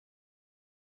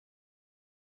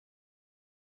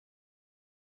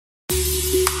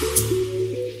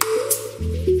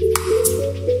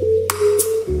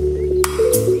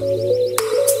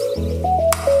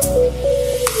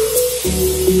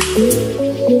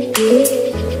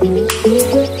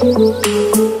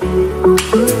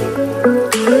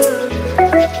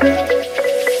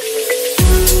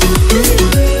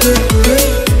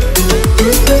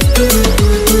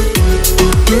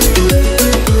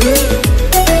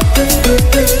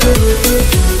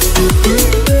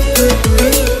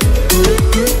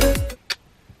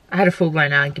a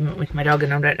full-blown argument with my dog,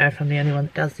 and I don't know if I'm the only one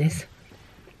that does this.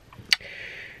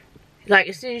 Like,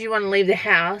 as soon as you want to leave the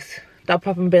house, they'll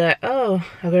pop and be like, oh,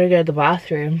 I've got to go to the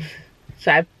bathroom.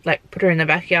 So I, like, put her in the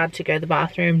backyard to go to the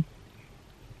bathroom.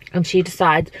 And she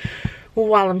decides, well,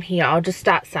 while I'm here, I'll just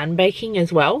start sunbaking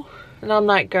as well. And I'm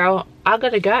like, girl, I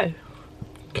gotta go.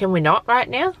 Can we not right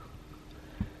now?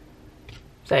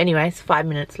 So anyways, 5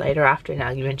 minutes later after an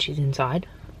argument, she's inside.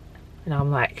 And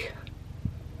I'm like,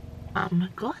 oh my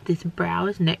god, this brow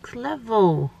is next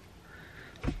level.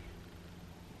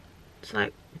 It's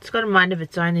like, it's got a mind of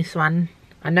its own, this one.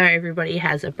 I know everybody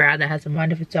has a brow that has a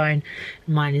mind of its own.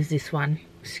 Mine is this one.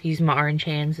 Excuse my orange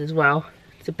hands as well.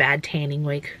 It's a bad tanning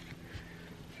week.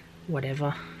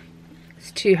 Whatever.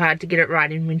 It's too hard to get it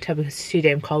right in winter because it's too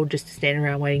damn cold just to stand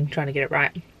around waiting, trying to get it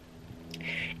right.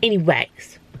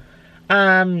 Anyways.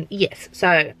 Yes,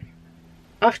 so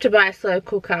off to buy a slow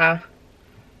cooker,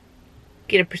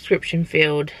 get a prescription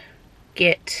filled,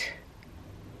 get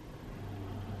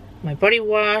my body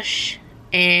wash,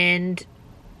 and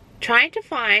trying to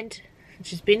find,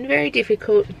 which has been very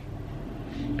difficult,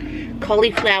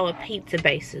 cauliflower pizza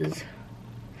bases.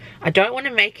 I don't want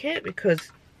to make it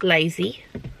because lazy,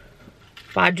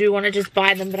 but I do want to just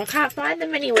buy them, but I can't find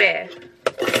them anywhere.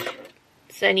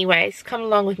 So anyways, come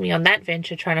along with me on that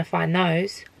venture trying to find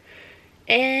those.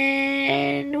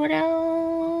 And what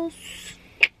else?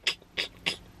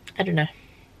 I don't know.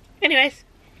 Anyways,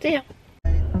 see ya.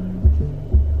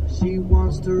 She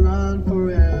wants to run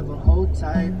forever. Hold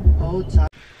tight, hold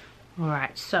tight.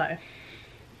 Alright, so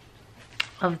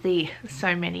of the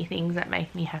so many things that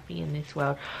make me happy in this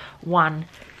world, one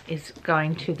is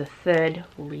going to the third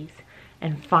Woolies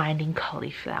and finding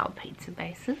cauliflower pizza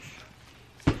bases.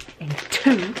 And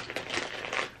two,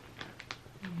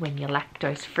 when your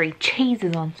lactose-free cheese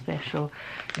is on special,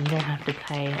 you don't have to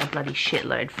pay a bloody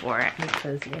shitload for it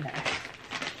because, you know,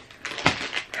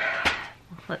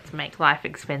 let's make life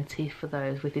expensive for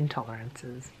those with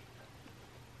intolerances.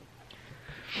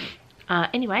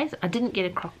 Anyways, I didn't get a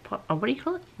crock pot. Oh, what do you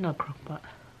call it? No, crock pot.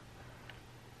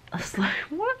 A slow,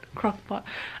 what? Crock pot.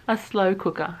 A slow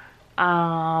cooker.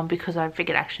 Because I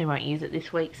figured I actually won't use it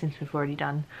this week since we've already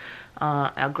done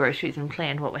our groceries and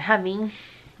planned what we're having.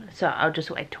 So I'll just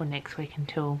wait till next week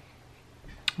until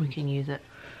we can use it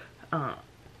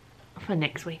for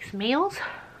next week's meals.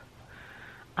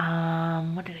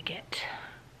 What did I get?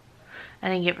 I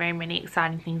didn't get very many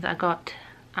exciting things. I got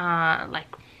like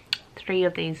 3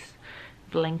 of these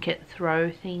blanket throw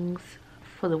things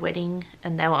for the wedding,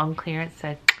 and they were on clearance,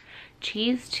 so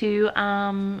cheers to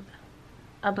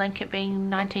a blanket being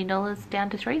 $19 down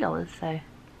to $3, so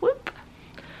whoop.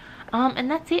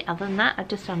 And that's it. Other than that, I've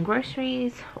just done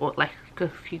groceries, or like a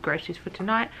few groceries for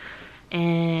tonight,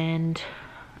 and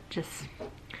just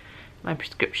my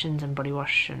prescriptions and body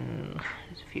wash and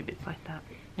just a few bits like that.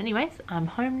 Anyways, I'm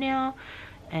home now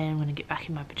and I'm gonna get back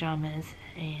in my pajamas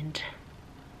and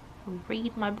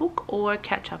read my book or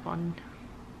catch up on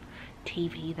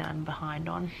TV that I'm behind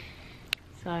on.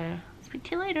 So I'll speak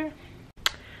to you later.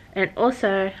 And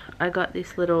also I got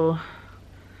this little,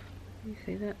 you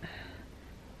see that,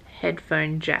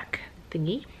 headphone jack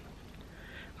thingy,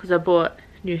 because I bought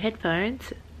new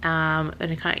headphones and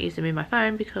I can't use them in my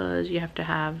phone because you have to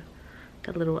have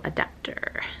the little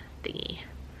adapter thingy.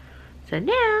 So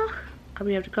now I'll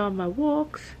be able to go on my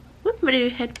walks with my new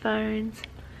headphones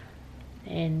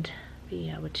and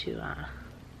be able to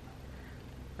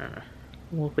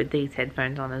walk with these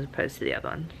headphones on as opposed to the other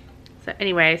one. So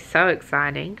anyway, so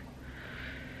exciting,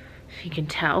 if you can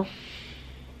tell.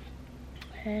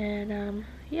 And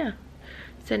yeah,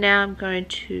 so now I'm going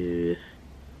to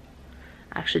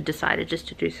actually decided just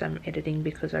to do some editing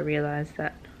because I realized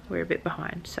that we're a bit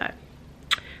behind. So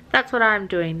that's what I'm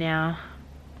doing now.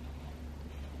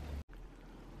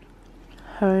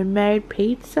 Homemade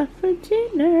pizza for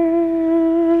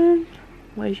dinner.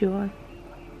 Where's yours?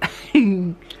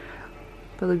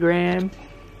 For the gram.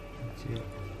 That's it.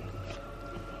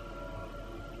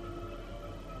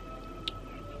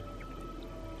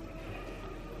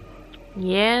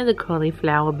 Yeah, the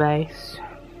cauliflower base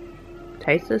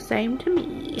tastes the same to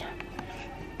me.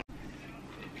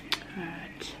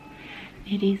 Alright,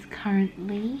 it is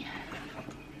currently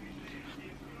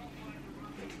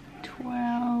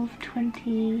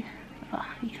 12:20. Oh,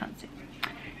 you can't see.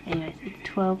 Anyways, it's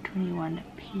 12:21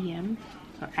 p.m.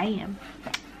 or a.m.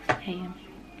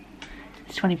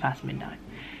 It's 20 past midnight,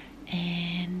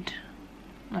 and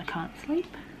I can't sleep.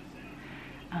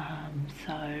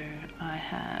 So I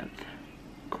have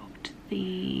cooked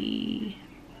the,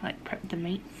 like, prepped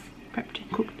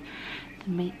and cooked the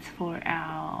meats for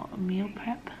our meal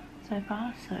prep so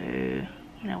far. So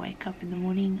when I wake up in the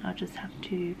morning, I'll just have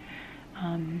to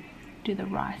do the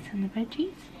rice and the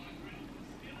veggies.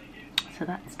 So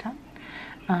that's done.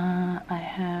 I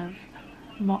have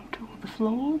mopped all the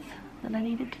floors that I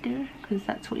needed to do, because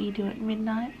that's what you do at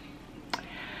midnight.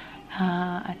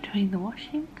 I'm doing the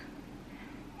washing,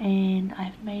 and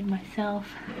I've made myself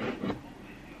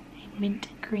a mint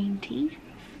green tea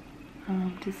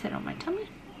to set on my tummy.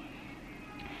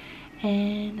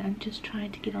 And I'm just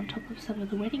trying to get on top of some of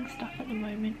the wedding stuff at the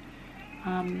moment.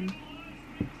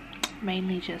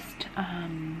 Mainly just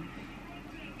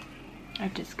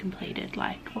I've just completed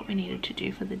like what we needed to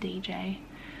do for the DJ,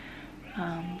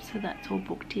 so that's all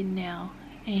booked in now.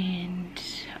 And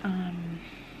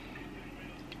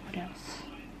what else?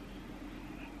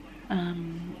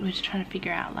 We're just trying to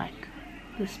figure out like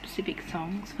the specific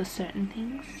songs for certain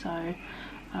things. So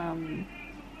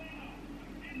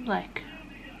like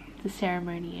the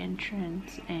ceremony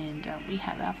entrance, and we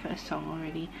have our first song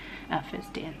already, our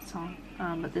first dance song,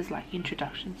 but there's like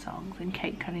introduction songs and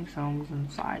cake cutting songs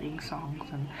and siding songs,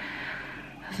 and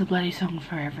there's a bloody song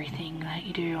for everything that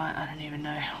you do. I don't even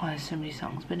know why there's so many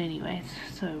songs, but anyways,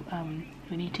 so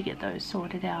we need to get those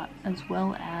sorted out, as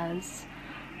well as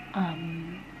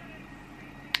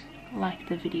like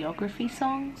the videography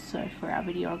songs. So for our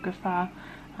videographer,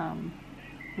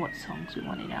 what songs we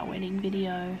want in our wedding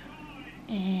video.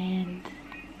 And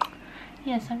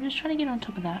yes, I'm just trying to get on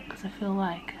top of that, because I feel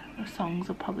like the songs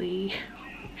are probably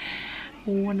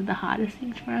one of the hardest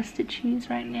things for us to choose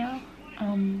right now,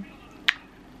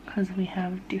 because we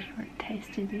have different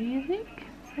taste in music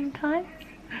sometimes.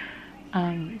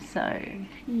 So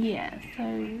yeah,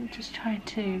 so just trying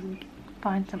to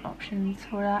find some options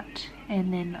for that,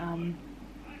 and then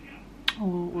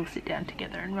we'll sit down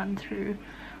together and run through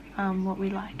what we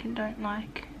like and don't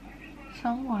like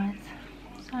song wise.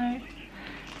 So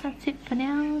that's it for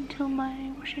now until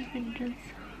my washing finishes.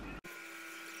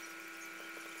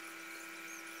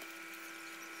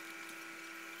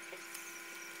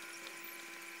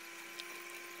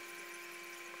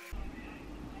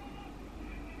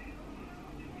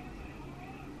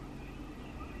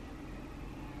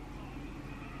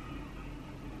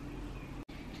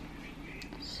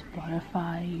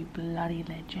 Spotify, you bloody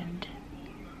legend.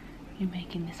 You're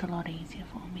making this a lot easier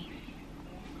for me.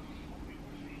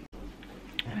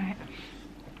 Alright,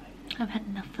 I've had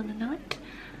enough for the night.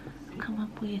 I've come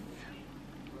up with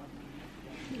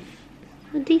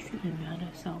a decent amount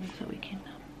of songs that we can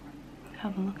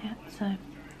have a look at. So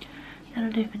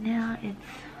that'll do for now. It's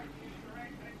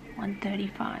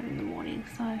 1:35 in the morning,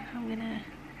 so I'm gonna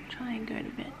try and go to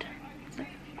bed. So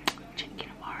check you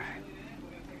tomorrow.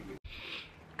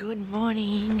 Good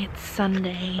morning, it's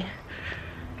Sunday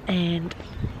and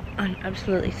I'm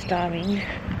absolutely starving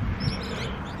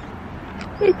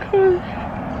because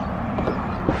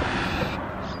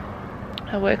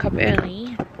I woke up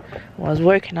early. Well, I was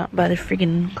woken up by the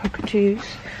friggin' cockatoos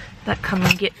that come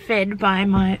and get fed by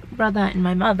my brother and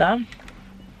my mother.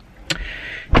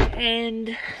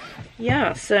 And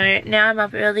yeah, so now I'm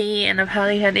up early and I've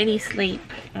hardly had any sleep.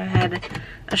 I had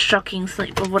a shocking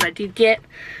sleep of what I did get.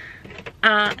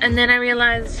 And then I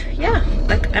realized, yeah,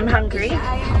 like I'm hungry.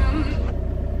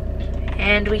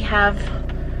 And we have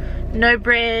no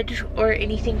bread or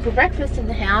anything for breakfast in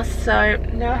the house, so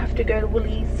now I have to go to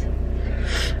Woolies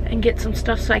and get some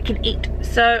stuff so I can eat.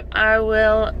 So I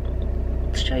will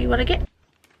show you what I get.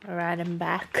 Alright, I'm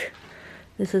back.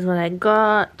 This is what I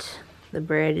got. The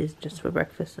bread is just for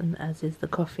breakfast, and as is the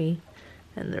coffee,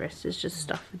 and the rest is just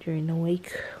stuff for during the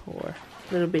week or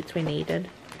little bits we needed.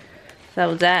 So that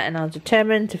was that, and I was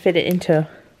determined to fit it into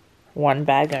one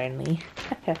bag only.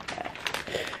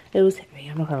 It was heavy,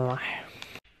 I'm not gonna lie.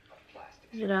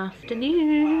 Good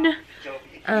afternoon.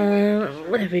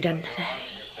 What have we done today?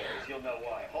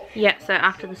 Yeah, so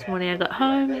after this morning I got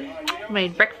home,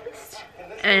 made breakfast,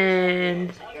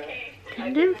 and I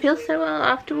didn't feel so well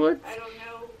afterwards.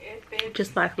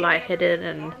 Just like lightheaded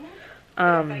and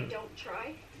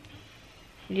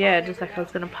yeah, just like I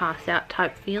was gonna pass out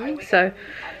type feeling. So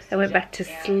I went back to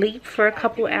sleep for a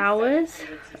couple hours.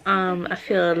 I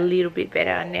feel a little bit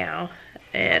better now,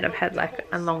 and I've had like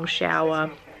a long shower.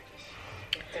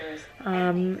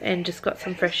 And just got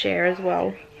some fresh air as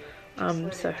well,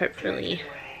 so hopefully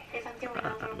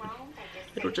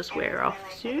it'll just wear off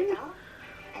soon.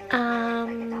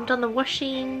 Done the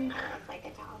washing,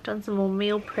 done some more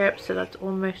meal prep, so that's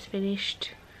almost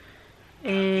finished.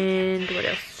 And what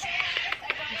else?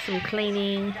 Some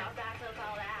cleaning,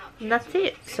 and that's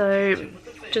it. So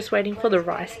just waiting for the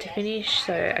rice to finish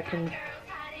so I can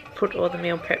put all the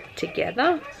meal prep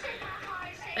together.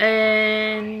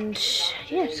 And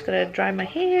yeah, just gotta dry my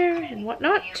hair and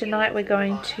whatnot. Tonight we're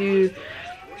going to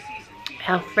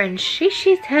our friend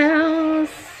Shishi's house.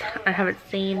 I haven't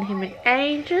seen him in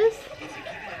ages.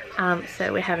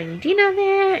 So we're having dinner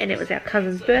there, and it was our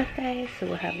cousin's birthday, so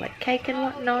we'll have like cake and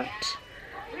whatnot.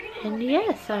 And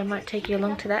yeah, so I might take you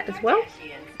along to that as well.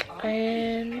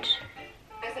 And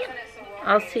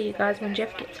I'll see you guys when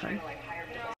Jeff gets home.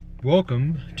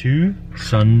 Welcome to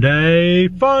Sunday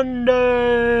Fun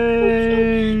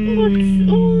Day!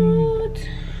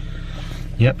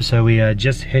 Yep, so we are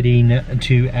just heading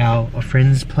to our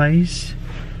friend's place,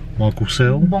 Michael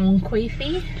Sell. Bon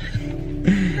Queefy.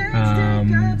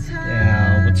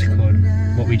 What's it called?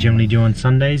 What we generally do on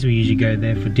Sundays, we usually go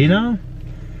there for dinner.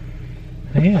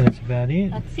 But yeah, that's about it.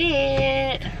 That's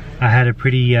it. I had a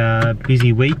pretty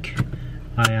busy week.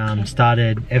 I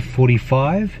started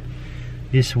F45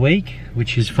 this week,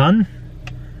 which is fun.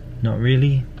 Not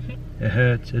really. It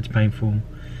hurts, it's painful,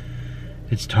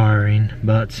 it's tiring,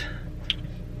 but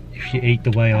if you eat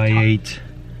the way I eat,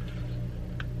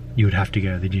 you would have to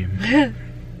go to the gym.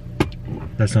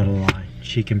 That's not a lie.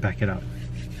 She can back it up.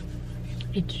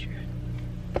 It's true.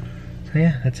 So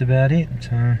yeah, that's about it.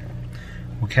 So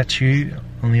we'll catch you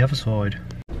on the other side.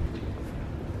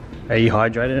 Are you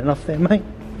hydrated enough there, mate?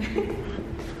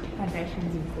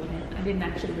 Hydration's important. I didn't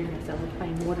actually bring myself a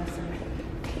plain water, so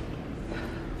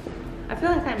I feel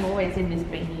like I'm always in this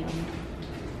beanie on.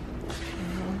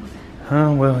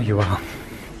 Oh well, you are.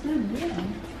 Yeah.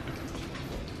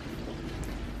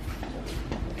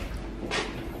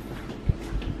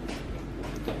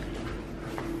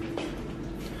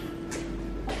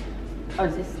 Oh,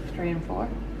 is this 3 and 4?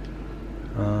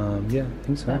 Yeah, I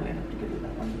think so. No, we have to do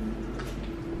that one.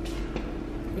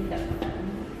 I think that's fine.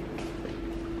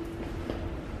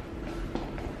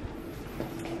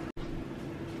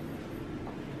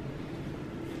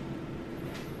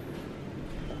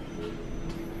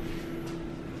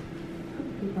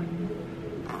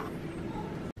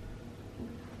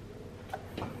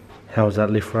 How was that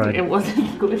lift ride? It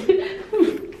wasn't good.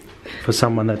 For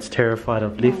someone that's terrified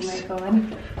of lifts. Oh my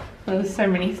god. There was so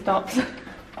many stops.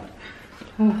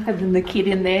 Oh, and then the kid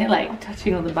in there like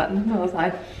touching all the buttons. I was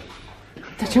like,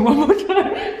 touch it one more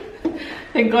time.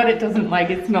 Thank God it doesn't like,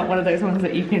 it's not one of those ones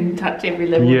that you can touch every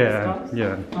level of the stops.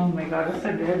 Yeah. Oh my god, I was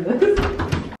so nervous.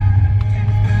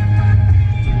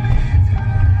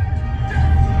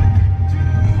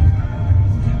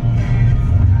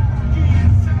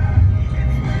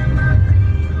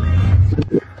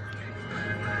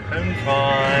 Home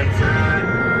time.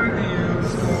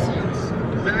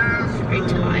 Very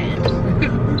tired.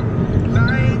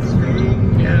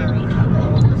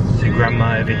 See grandma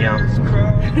over here.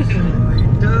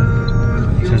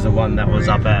 She's the one that was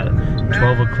up at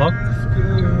 12 o'clock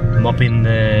mopping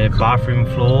the bathroom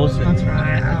floors. That's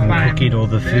right. And cooking all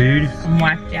the food. I'm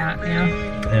wiped out now.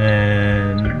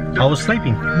 And I was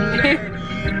sleeping.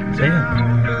 So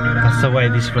yeah, that's the way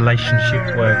this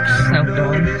relationship works.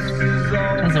 Self-dawn.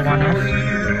 As a one-off.